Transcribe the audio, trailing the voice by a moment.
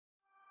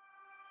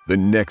The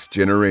next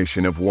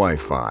generation of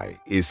Wi-Fi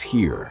is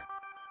here.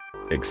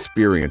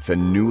 Experience a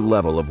new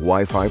level of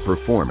Wi-Fi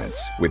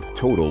performance with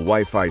total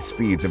Wi-Fi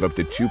speeds of up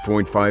to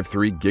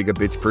 2.53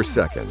 gigabits per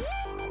second.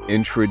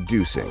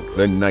 Introducing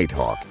the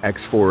Nighthawk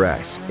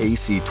X4S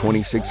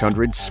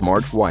AC2600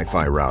 Smart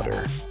Wi-Fi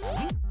Router.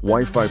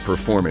 Wi-Fi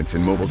performance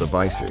in mobile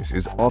devices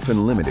is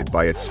often limited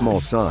by its small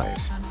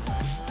size.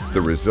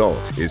 The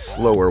result is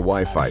slower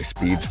Wi-Fi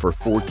speeds for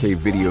 4K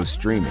video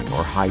streaming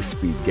or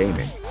high-speed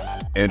gaming.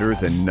 Enter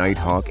the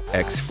Nighthawk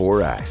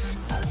X4S.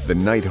 The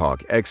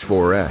Nighthawk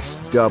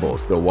X4S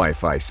doubles the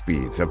Wi-Fi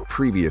speeds of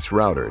previous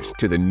routers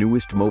to the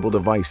newest mobile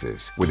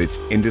devices with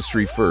its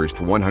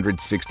industry-first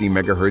 160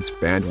 MHz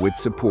bandwidth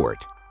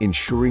support,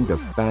 ensuring the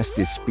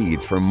fastest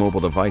speeds for mobile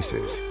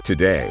devices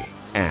today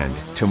and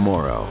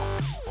tomorrow.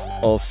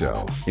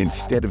 Also,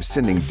 instead of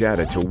sending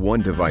data to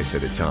one device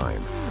at a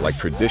time, like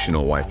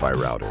traditional Wi-Fi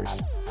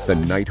routers, the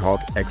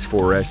Nighthawk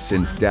X4S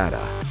sends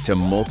data to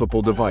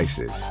multiple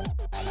devices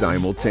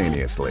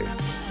simultaneously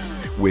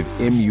with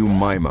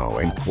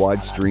MU-MIMO and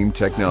quad stream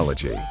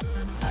technology.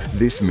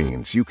 This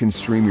means you can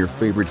stream your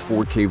favorite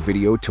 4K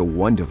video to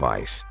one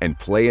device and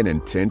play an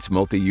intense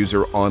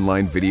multi-user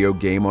online video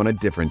game on a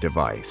different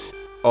device,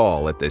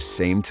 all at the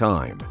same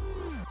time.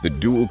 The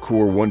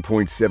dual-core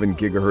 1.7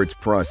 GHz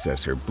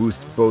processor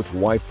boosts both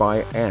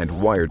Wi-Fi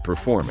and wired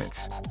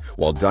performance,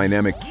 while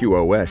dynamic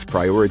QoS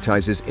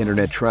prioritizes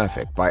internet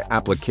traffic by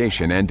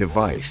application and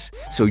device,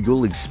 so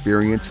you'll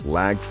experience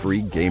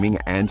lag-free gaming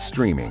and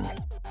streaming.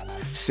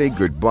 Say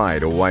goodbye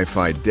to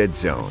Wi-Fi dead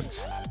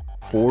zones.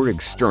 4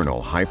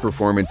 external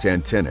high-performance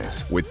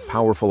antennas with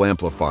powerful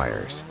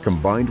amplifiers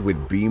combined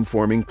with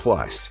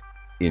Beamforming+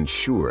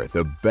 ensure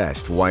the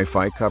best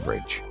Wi-Fi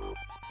coverage.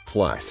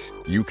 Plus,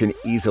 you can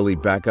easily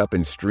back up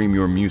and stream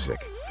your music,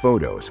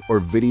 photos, or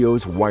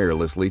videos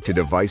wirelessly to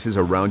devices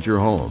around your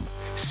home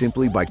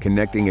simply by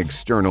connecting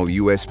external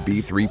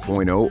USB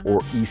 3.0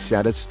 or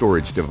eSATA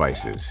storage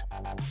devices.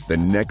 The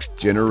next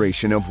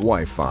generation of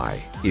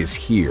Wi-Fi is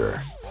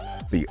here.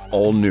 The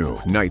all-new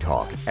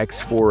Nighthawk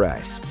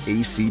X4S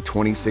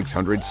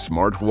AC2600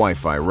 Smart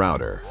Wi-Fi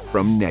Router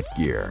from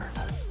Netgear.